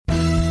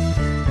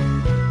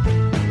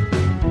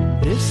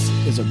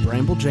is a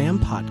Bramble Jam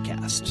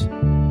podcast.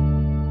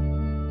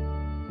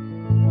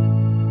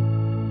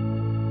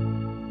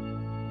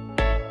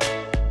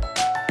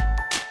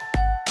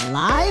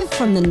 Live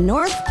from the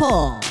North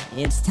Pole,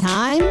 it's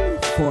time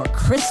for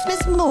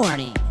Christmas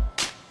morning.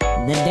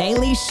 The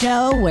daily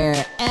show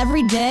where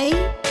every day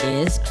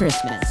is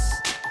Christmas.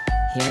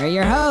 Here are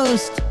your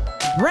hosts,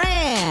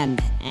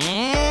 Brand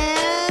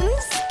and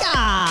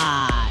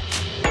Scott.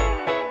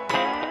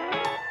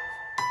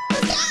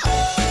 Let's go!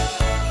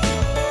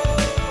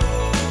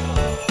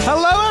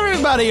 Hello,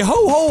 everybody. Ho,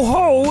 ho,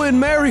 ho, and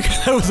Merry...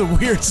 That was a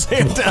weird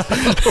Santa.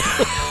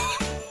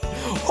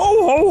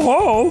 Ho,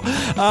 ho,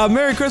 ho.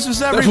 Merry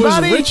Christmas,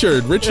 everybody. That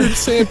was Richard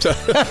Santa.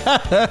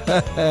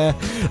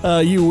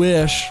 You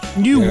wish.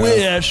 You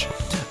wish.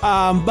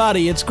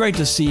 Buddy, it's great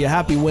to see you.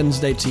 Happy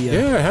Wednesday to you.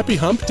 Yeah, happy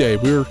hump day.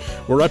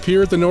 We're up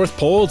here at the North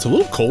Pole. It's a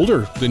little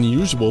colder than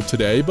usual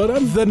today, but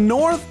The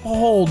North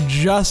Pole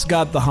just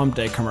got the hump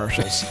day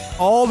commercials.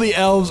 All the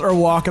elves are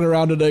walking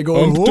around today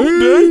going, Hump hump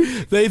day.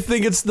 day. They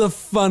think it's the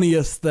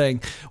funniest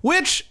thing,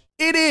 which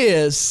it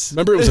is.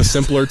 remember it was a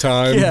simpler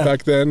time Yeah.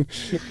 back then?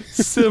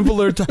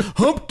 Simpler to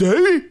hump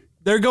day.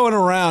 They're going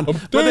around, Hump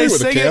but day they with a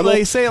sing it. candle?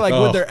 They say it like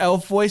Oh. with their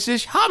elf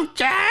voices. Hump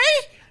day.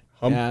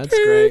 Hump Yeah, it's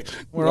day. great.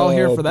 We're all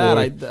here Oh, for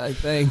that. boy. I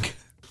think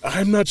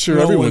I'm not sure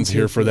No everyone's one's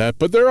here for that,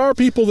 but there are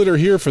people that are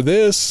here for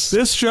this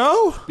this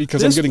show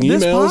because This- I'm getting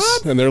this emails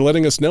pod? and they're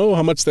letting us know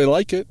how much they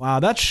like it. Wow,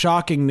 that's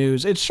shocking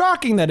news. It's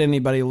shocking that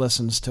anybody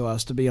listens to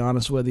us, to be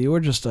honest with you. We're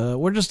just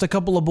a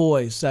couple of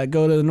boys that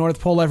go to the North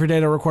Pole every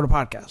day to record a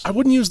podcast. I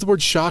wouldn't use the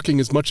word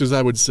shocking as much as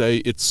I would say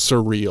it's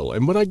surreal.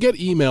 And when I get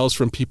emails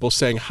from people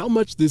saying how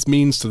much this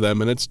means to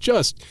them, and it's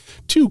just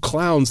two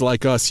clowns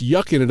like us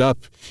yucking it up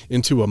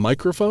into a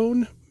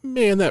microphone,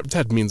 man,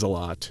 that means a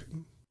lot.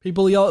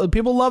 People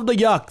love the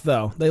yuck,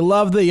 though. They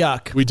love the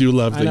yuck. We do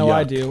love the I know yuck.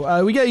 I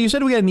do. You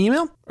said we got an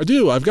email? I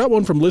do. I've got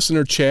one from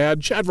listener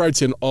Chad. Chad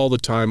writes in all the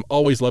time.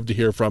 Always love to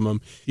hear from him.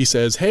 He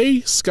says,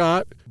 "Hey,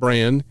 Scott,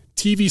 Bran,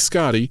 TV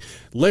Scotty,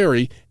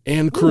 Larry,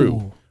 and crew.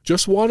 Ooh.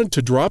 Just wanted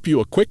to drop you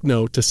a quick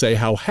note to say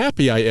how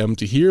happy I am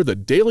to hear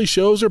that daily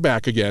shows are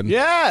back again.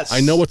 Yes. I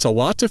know it's a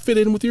lot to fit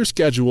in with your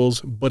schedules,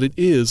 but it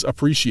is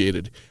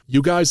appreciated.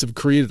 You guys have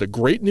created a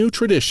great new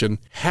tradition.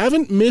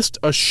 Haven't missed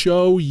a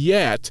show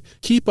yet.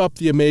 Keep up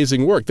the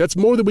amazing work." That's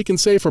more than we can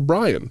say for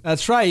Brian.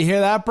 That's right. You hear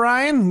that,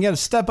 Brian? You got to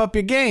step up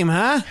your game,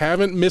 huh?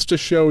 Haven't missed a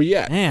show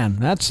yet. Man,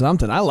 that's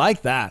something. I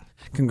like that.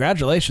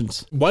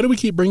 Congratulations. Why do we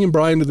keep bringing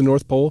Brian to the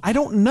North Pole? I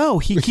don't know.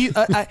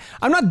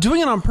 I'm not doing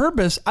it on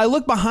purpose. I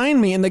look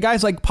behind me and the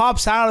guy's like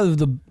pops out of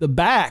the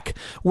back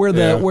where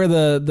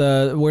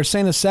where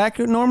Santa's sack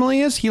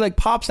normally is. He like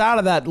pops out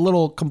of that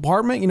little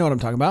compartment. You know what I'm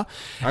talking about?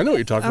 I know what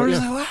you're talking I'm about.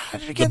 just Yeah. like, wow, how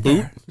did he get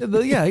boot?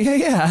 there?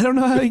 Yeah. I don't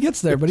know how he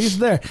gets there, but he's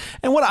there.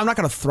 And I'm not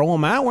going to throw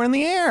him out. We're in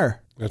the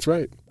air. That's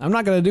right. I'm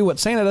not going to do what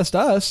Santa does to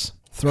us.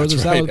 Throws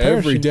us out Right. with a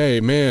parachute. Every day,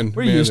 man.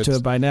 We're used to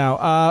it by now.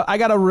 I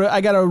got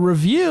a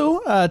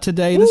review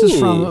today. This is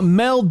from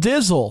Mel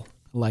Dizzle.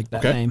 I like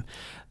that Okay. name.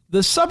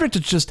 The subject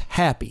is just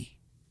happy.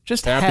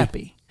 Just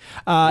happy.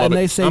 Love And it.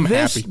 they say I'm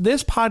this happy.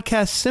 this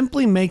podcast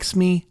simply makes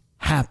me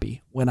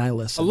happy when I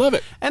listen. I love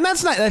it. And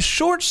that's not that's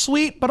short,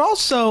 sweet, but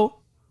also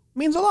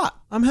means a lot.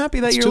 I'm happy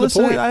that you're to the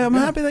listening. point. I'm Yeah.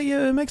 happy that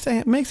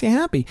it makes you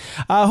happy.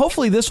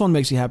 Hopefully this one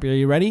makes you happy. Are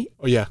you ready?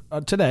 Oh, yeah.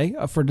 Today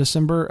for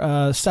December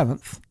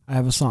 7th, I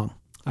have a song.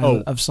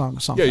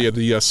 Song. Yeah,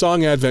 the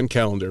song advent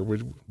calendar.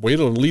 Way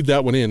to lead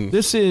that one in.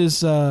 This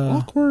is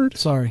Awkward.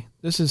 Sorry.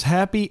 This is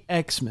Happy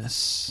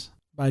Xmas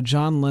by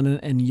John Lennon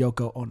and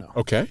Yoko Ono.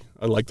 Okay.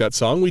 I like that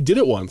song. We did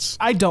it once.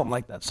 I don't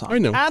like that song. I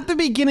know. At the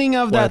beginning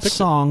of Well, I that picked it.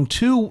 song,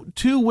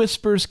 two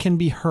whispers can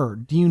be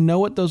heard. Do you know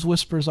what those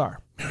whispers are?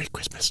 Merry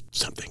Christmas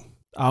something.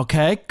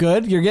 Okay,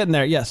 good. You're getting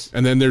there. Yes.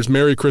 And then there's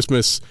Merry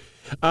Christmas.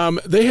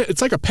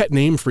 It's like a pet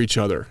name for each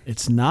other.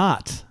 It's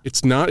not.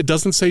 It's not. It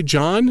doesn't say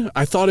John.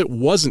 I thought it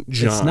wasn't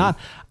John. It's not.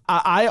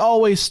 I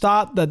always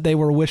thought that they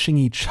were wishing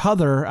each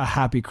other a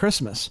happy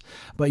Christmas,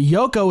 but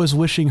Yoko is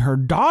wishing her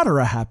daughter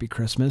a happy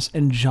Christmas,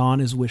 and John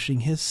is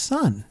wishing his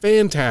son.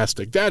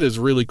 Fantastic. That is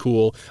really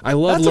cool. I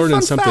love That's a learning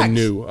fun something fact.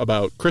 new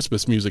about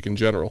Christmas music in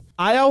general.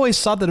 I always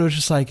thought that it was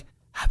just like,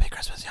 Happy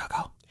Christmas,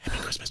 Yoko. Happy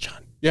Christmas,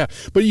 John. Yeah,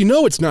 but you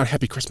know it's not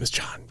Happy Christmas,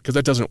 John, because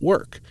that doesn't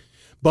work.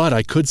 But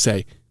I could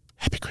say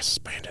Happy Christmas,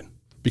 Brandon,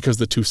 because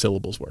the two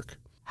syllables work.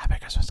 Happy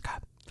Christmas,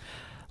 Scott.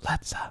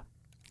 Let's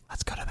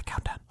go to the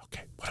countdown.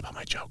 Okay, what about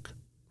my joke?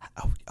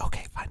 Oh,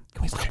 okay, fine.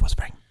 Can we stop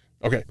whispering?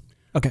 Okay,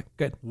 Okay,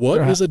 good.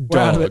 what is a We're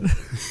out of dog? it.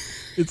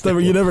 It's never.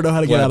 You never know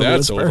how to get Glad out of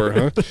that's a whisper. over,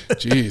 huh?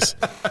 Jeez.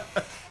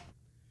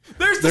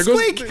 There's the There goes-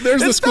 squeak.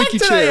 there's the It's back squeaky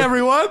today, chair.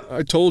 everyone.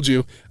 I told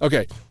you.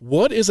 Okay,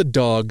 what is a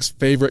dog's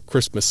favorite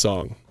Christmas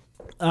song?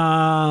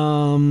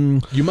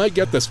 You might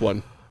get this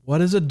one.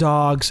 What is a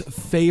dog's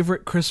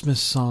favorite Christmas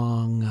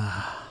song?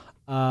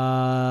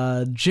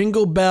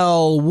 Jingle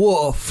Bell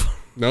Woof.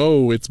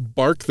 No, it's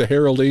Bark the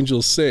Herald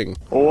Angels Sing.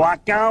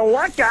 Waka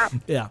waka.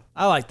 Yeah,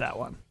 I like that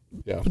one.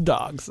 Yeah.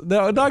 Dogs.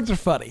 No, dogs are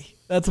funny.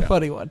 That's a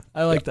funny one.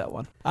 I like that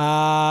one. It's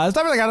time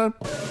for the countdown.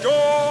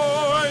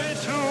 Joy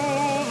to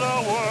the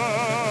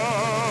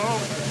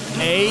world.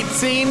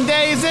 18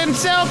 days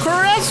until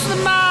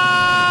Christmas!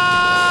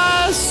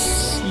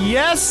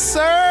 Yes,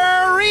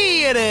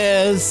 sirree, it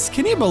is.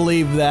 Can you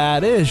believe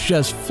that? It is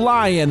just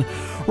flying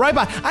right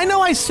by. I know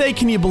I say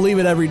can you believe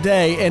it every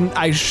day, and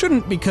I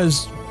shouldn't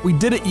because we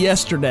did it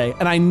yesterday,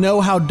 and I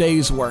know how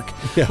days work.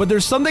 Yeah. But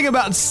there's something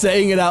about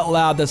saying it out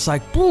loud that's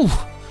like, boof,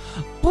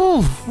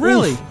 boof,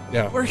 really? Oof.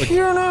 Yeah. We're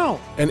here now.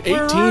 And 18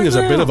 We're right is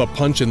a bit now. of a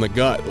punch in the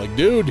gut. Like,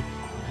 dude,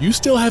 you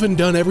still haven't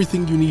done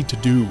everything you need to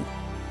do.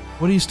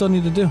 What do you still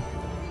need to do?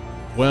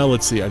 Well,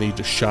 let's see. I need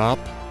to shop.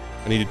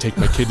 I need to take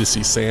my kid to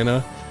see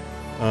Santa.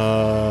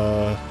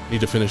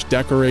 Need to finish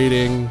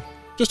decorating.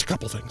 Just a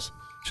couple things.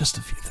 Just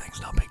a few things,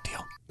 no big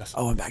deal. Yes.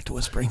 Oh, I'm back to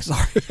whispering.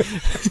 Sorry.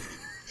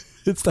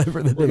 It's time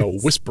for the We're in a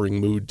news.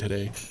 whispering mood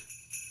today.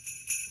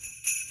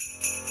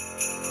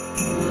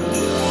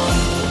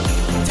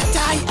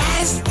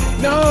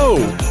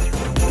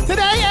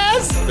 Today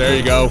is There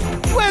you go.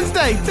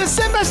 Wednesday,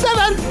 December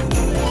 7th.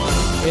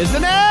 Here's the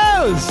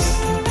news.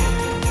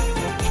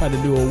 Try to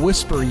do a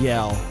whisper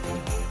yell.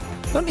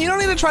 You don't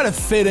need to try to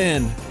fit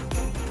in,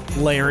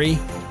 Larry.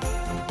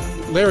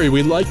 Larry,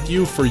 we like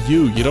you for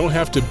you. You don't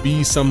have to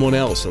be someone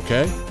else,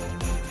 okay?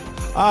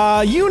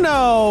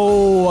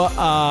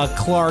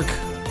 Clark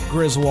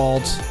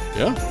Griswold.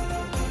 Yeah.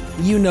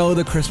 You know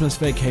the Christmas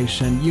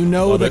Vacation. You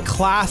know Love the it.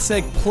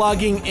 classic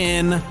plugging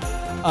in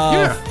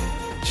of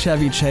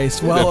Chevy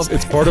Chase. Well,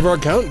 it's part of our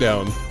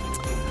countdown.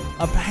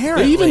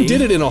 apparently. They even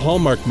did it in a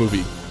Hallmark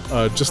movie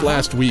just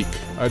last week.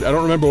 I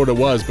don't remember what it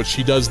was, but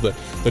she does the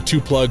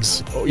two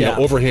plugs you know,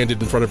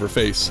 overhanded in front of her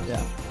face.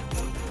 Yeah.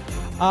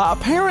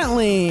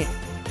 Apparently,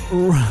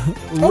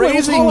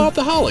 Raising Haul Out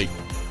the Holly.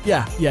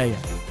 Yeah.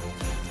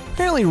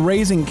 Apparently,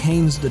 Raising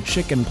Cane's the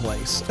chicken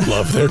place.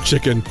 Love their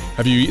chicken.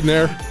 Have you eaten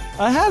there?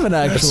 I haven't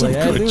actually.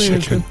 That's some good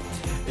chicken.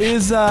 Man,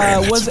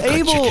 that's Was some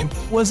good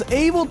chicken.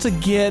 able to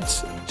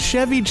get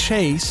Chevy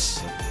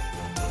Chase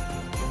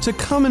to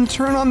come and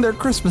turn on their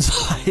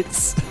Christmas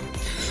lights.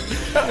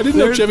 I didn't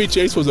know Chevy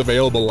Chase was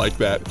available like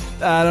that.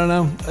 I don't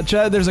know.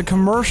 There's a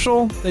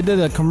commercial. They did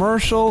a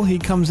commercial. He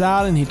comes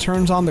out and he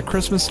turns on the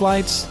Christmas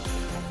lights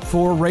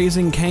for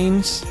Raising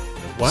Cane's.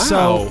 Wow.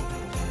 So,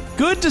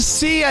 good to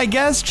see, I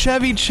guess,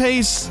 Chevy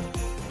Chase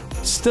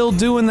still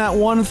doing that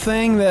one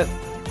thing that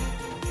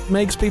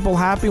makes people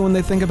happy when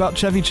they think about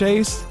Chevy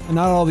Chase and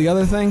not all the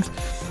other things.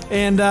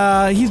 And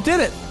he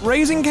did it.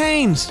 Raising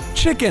Cane's,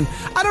 chicken.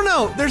 I don't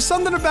know. There's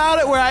something about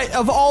it where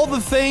of all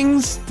the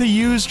things to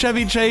use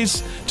Chevy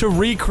Chase to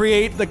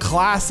recreate the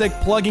classic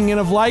plugging in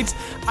of lights,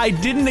 I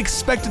didn't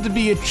expect it to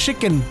be a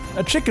chicken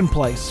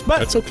place. But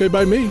That's okay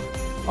by me.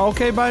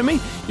 okay by me.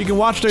 You can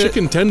watch the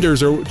Chicken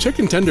tenders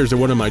are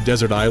one of my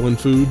desert island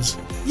foods.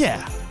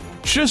 Yeah.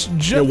 Just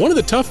You know, one of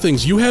the tough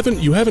things, you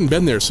haven't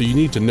been there, so you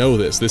need to know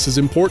this. This is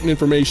important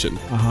information.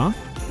 Uh-huh.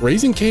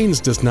 Raising Cane's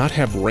does not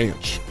have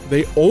ranch.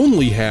 They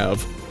only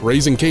have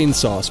Raising Cane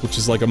sauce, which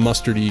is like a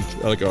mustardy,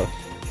 like a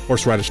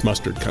horseradish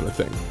mustard kind of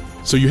thing.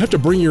 So you have to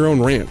bring your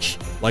own ranch,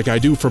 like I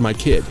do for my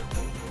kid.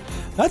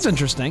 That's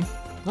interesting.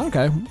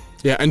 Okay.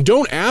 Yeah, and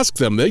don't ask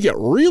them. They get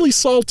really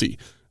salty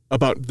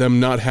about them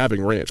not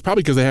having ranch.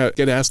 Probably because they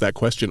get asked that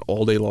question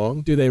all day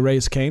long. Do they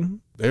raise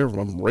cane? They're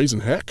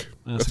raising heck.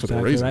 That's what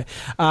they're raising.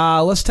 Right.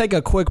 Let's take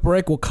a quick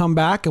break. We'll come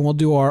back and we'll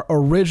do our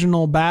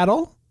original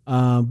battle,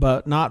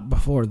 but not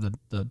before the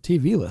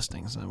TV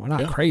listings. We're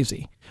not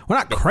crazy. We're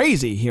not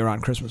crazy here on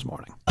Christmas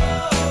morning.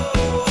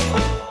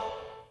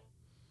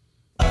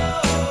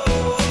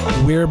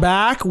 We're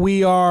back.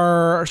 We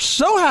are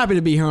so happy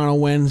to be here on a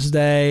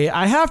Wednesday.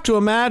 I have to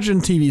imagine,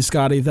 TV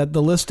Scotty, that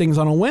the listings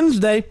on a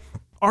Wednesday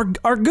are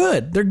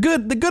good. They're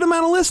good. The good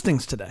amount of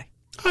listings today.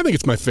 I think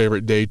it's my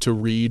favorite day to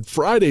read.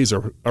 Fridays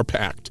are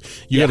packed.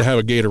 You got to have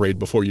a Gatorade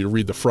before you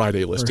read the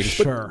Friday listings.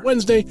 sure. But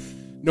Wednesday,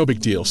 no big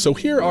deal. So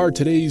here are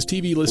today's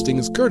TV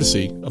listings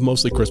courtesy of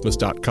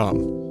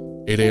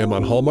mostlychristmas.com. 8 a.m.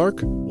 on Hallmark,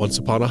 Once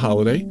Upon a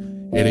Holiday.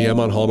 8 a.m.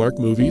 on Hallmark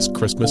Movies,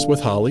 Christmas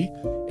with Holly.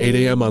 8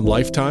 a.m. on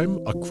Lifetime,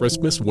 A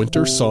Christmas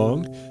Winter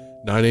Song.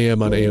 9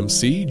 a.m. on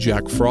AMC,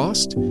 Jack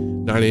Frost.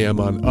 9 a.m.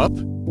 on Up,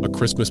 A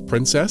Christmas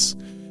Princess.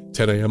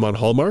 10 a.m. on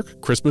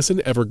Hallmark, Christmas and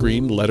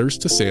Evergreen, Letters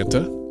to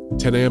Santa.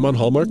 10 a.m. on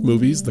Hallmark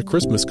Movies, The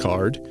Christmas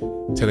Card.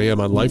 10 a.m.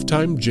 on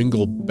Lifetime,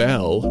 Jingle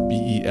Bell,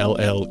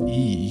 Belle.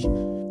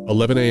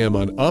 11 a.m.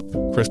 on Up,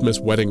 Christmas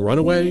Wedding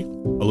Runaway.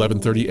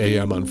 11:30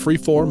 a.m. on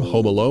Freeform,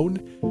 Home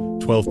Alone.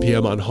 12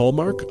 p.m. on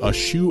Hallmark, A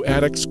Shoe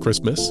Addict's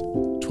Christmas.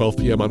 12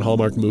 p.m. on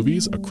Hallmark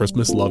Movies, A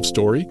Christmas Love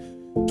Story.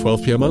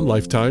 12 p.m. on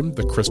Lifetime,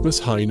 The Christmas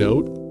High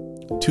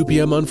Note. 2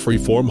 p.m. on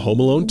Freeform, Home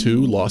Alone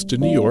 2, Lost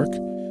in New York.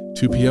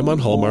 2 p.m. on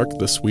Hallmark,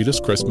 The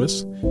Sweetest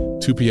Christmas.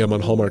 2 p.m.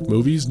 on Hallmark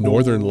Movies,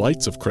 Northern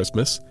Lights of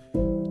Christmas.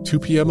 2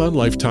 p.m. on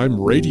Lifetime,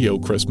 Radio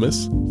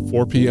Christmas.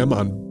 4 p.m.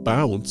 on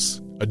Bounce,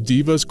 A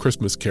Diva's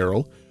Christmas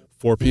Carol.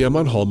 4 p.m.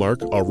 on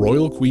Hallmark, A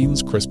Royal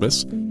Queen's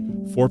Christmas.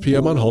 4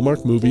 p.m. on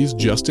Hallmark Movies,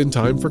 Just in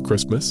Time for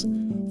Christmas.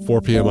 4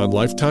 p.m. on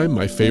Lifetime,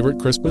 My Favorite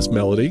Christmas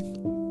Melody.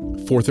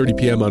 4:30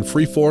 p.m. on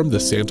Freeform, The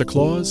Santa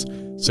Claus.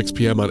 6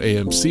 p.m. on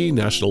AMC,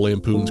 National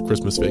Lampoon's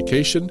Christmas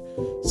Vacation.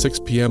 6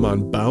 p.m.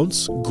 on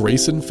Bounce,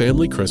 Grayson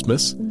Family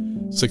Christmas.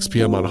 6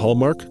 p.m. on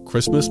Hallmark,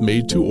 Christmas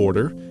Made to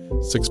Order.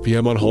 6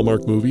 p.m. on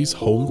Hallmark Movies,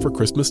 Home for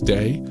Christmas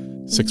Day.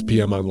 6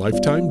 p.m. on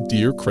Lifetime,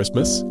 Dear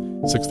Christmas.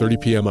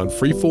 6:30 p.m. on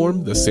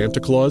Freeform, The Santa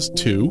Claus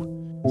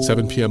 2.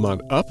 7 p.m.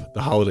 on Up,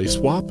 The Holiday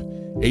Swap.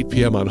 8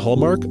 p.m. on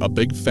Hallmark, A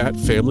Big Fat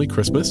Family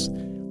Christmas.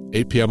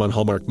 8 p.m. on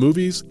Hallmark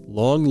Movies,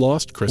 Long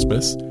Lost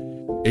Christmas.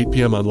 8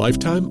 p.m. on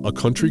Lifetime, A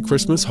Country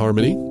Christmas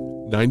Harmony.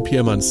 9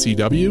 p.m. on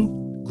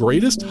CW,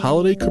 Greatest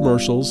Holiday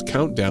Commercials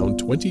Countdown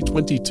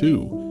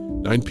 2022.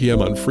 9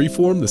 p.m. on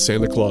Freeform, The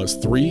Santa Claus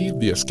 3,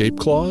 The Escape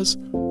Clause.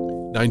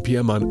 9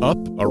 p.m. on Up,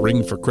 A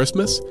Ring for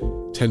Christmas.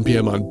 10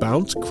 p.m. on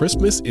Bounce,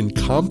 Christmas in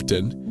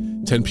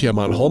Compton. 10 p.m.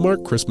 on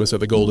Hallmark, Christmas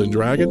at the Golden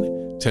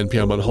Dragon. 10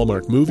 p.m. on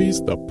Hallmark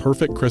Movies, The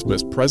Perfect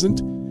Christmas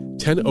Present.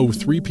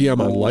 10:03 p.m.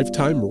 on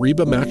Lifetime,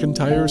 Reba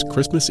McEntire's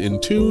Christmas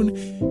in Tune.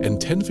 And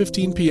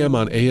 10:15 p.m.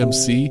 on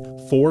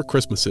AMC, Four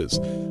Christmases.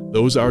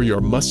 Those are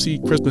your must-see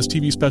Christmas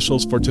TV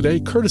specials for today,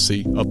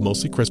 courtesy of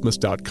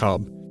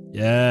mostlychristmas.com.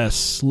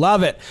 Yes,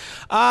 love it.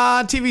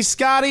 TV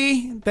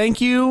Scotty,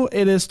 thank you.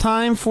 It is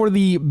time for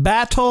the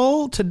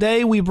battle.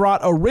 Today we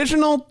brought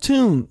original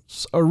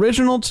tunes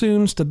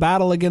to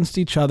battle against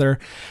each other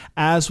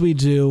as we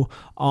do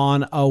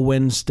on a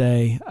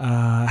Wednesday.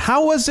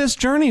 How was this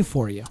journey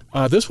for you?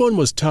 This one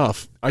was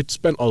tough. I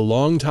spent a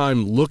long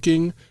time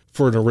looking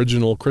for an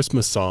original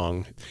Christmas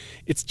song.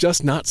 It's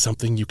just not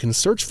something you can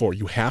search for.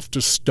 You have to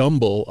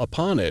stumble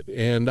upon it.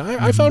 And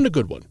I found a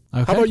good one.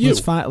 Okay, how about you?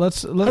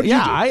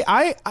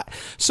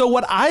 So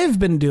what I've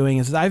been doing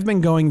is I've been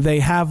going,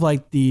 they have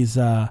like these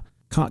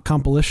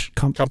compilation.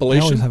 I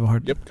always have a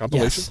hard. Yep,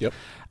 compilation. Yes. Yep.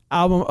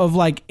 Album of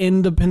like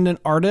independent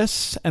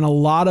artists, and a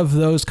lot of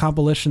those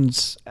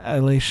compilations,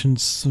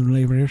 those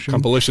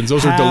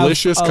are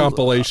delicious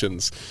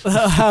compilations.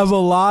 Have a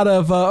lot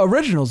of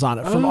originals on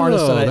it from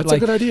artists that that's a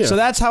good idea. So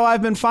that's how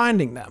I've been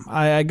finding them.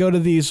 I go to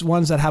these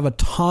ones that have a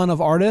ton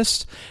of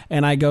artists,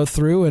 and I go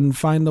through and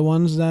find the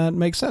ones that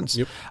make sense.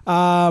 Yep.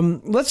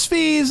 Let's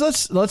fee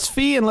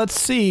and let's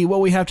see what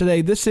we have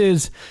today. This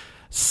is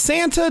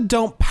Santa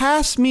Don't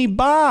Pass Me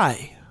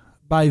By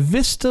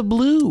Vista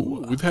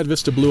Blue. We've had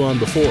Vista Blue on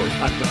before.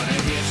 I'm gonna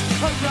hitch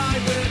a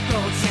ride with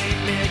old Saint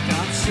Nick.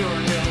 I'm sure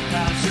he'll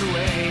pass your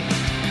way.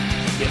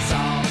 Yes,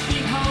 I'll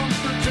be home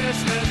for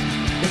Christmas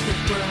if you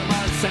put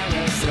my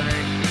Santa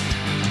sleigh.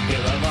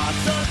 He'll have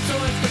lots of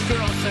toys for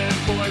girls and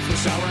boys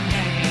with shower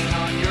hanging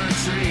on your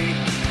tree.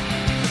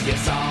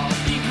 Yes, I'll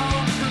be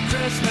home for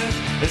Christmas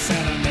if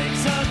Santa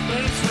makes a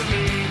place for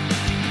me.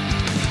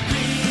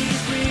 Please,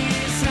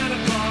 please,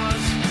 Santa Claus,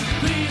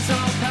 please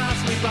don't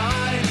pass me by.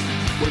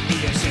 Would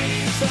be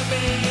ashamed of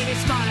me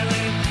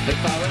smiling if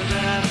I were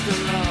left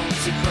alone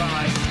to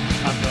cry.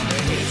 I'm gonna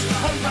hitch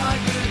a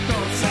ride with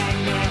old Saint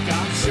Nick.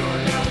 I'm sure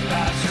he'll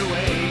pass your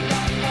way.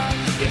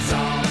 Yes,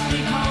 I'll be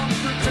home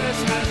for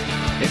Christmas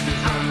if you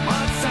come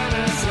on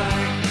Santa's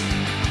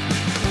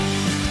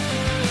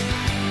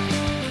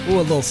sleigh. Ooh,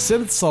 a little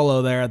synth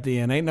solo there at the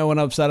end. Ain't no one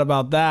upset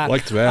about that.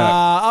 Liked that.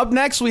 Up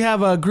next, we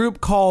have a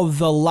group called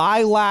The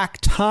Lilac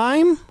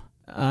Time.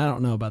 I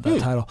don't know about that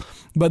title,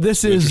 but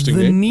this is The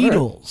name.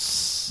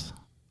 Needles.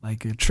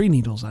 Like tree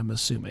needles, I'm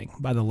assuming,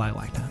 by The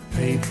Lilac Time.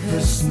 Paper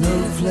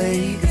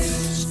snowflakes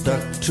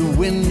stuck to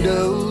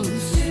windows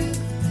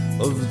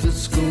of the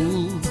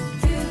school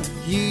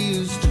you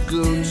used to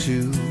go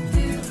to,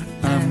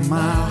 and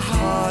my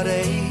heart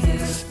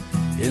aches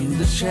in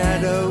the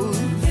shadows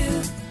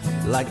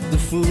like the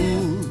fool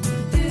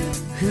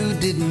who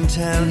didn't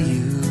tell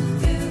you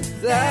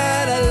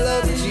that I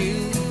loved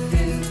you.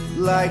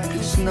 Like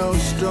a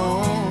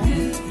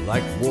snowstorm,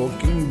 like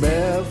walking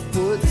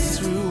barefoot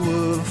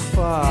through a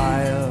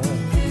fire.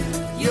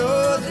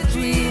 You're the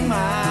dream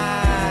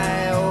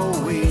I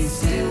always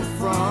steal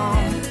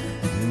from,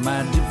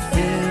 my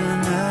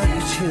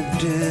definitive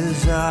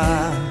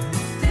desire.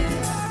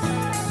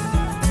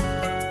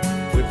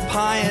 We're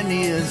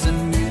pioneers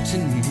and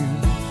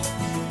mutineers,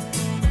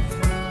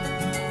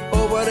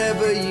 or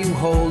whatever you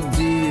hold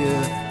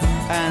dear.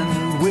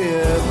 And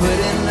we're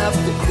putting up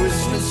the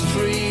Christmas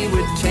tree.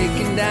 We're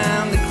taking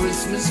down the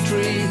Christmas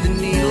tree. The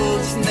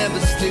needles never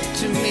stick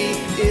to me.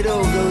 It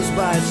all goes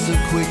by so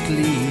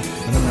quickly.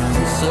 And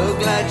I'm so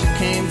glad you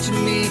came to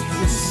me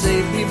and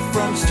saved me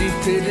from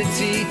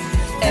stupidity.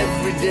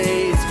 Every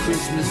day is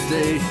Christmas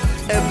Day,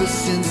 ever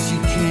since you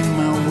came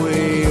my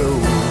way.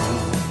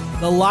 Oh.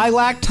 The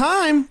Lilac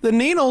Time, The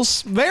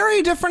Needles.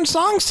 Very different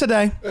songs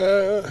today.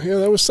 Yeah,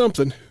 that was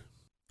something.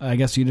 I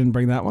guess you didn't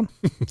bring that one.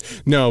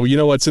 No, you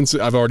know what? Since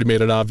I've already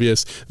made it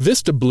obvious,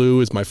 Vista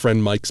Blue is my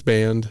friend Mike's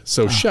band.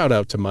 So shout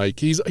out to Mike.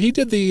 He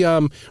did the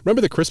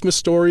remember the Christmas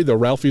Story, the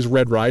Ralphie's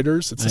Red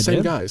Riders. It's the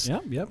same guys.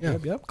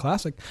 Yep.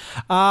 Classic.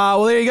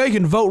 Well, there you go. You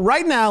can vote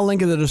right now.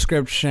 Link in the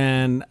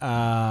description.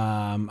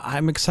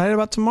 I'm excited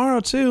about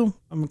tomorrow too.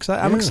 I'm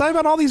excited. I'm excited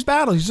about all these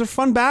battles. These are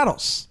fun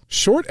battles.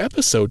 Short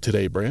episode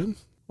today, Bran.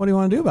 What do you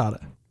want to do about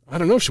it? I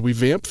don't know. Should we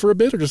vamp for a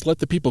bit or just let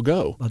the people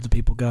go? Let the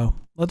people go.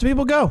 Let the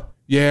people go.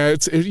 Yeah,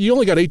 you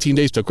only got 18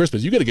 days till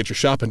Christmas. You got to get your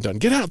shopping done.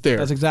 Get out there.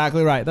 That's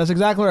exactly right.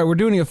 We're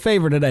doing you a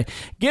favor today.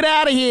 Get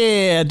out of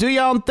here. Do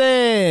your own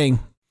thing.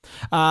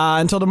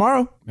 Until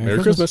tomorrow.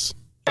 Merry Christmas.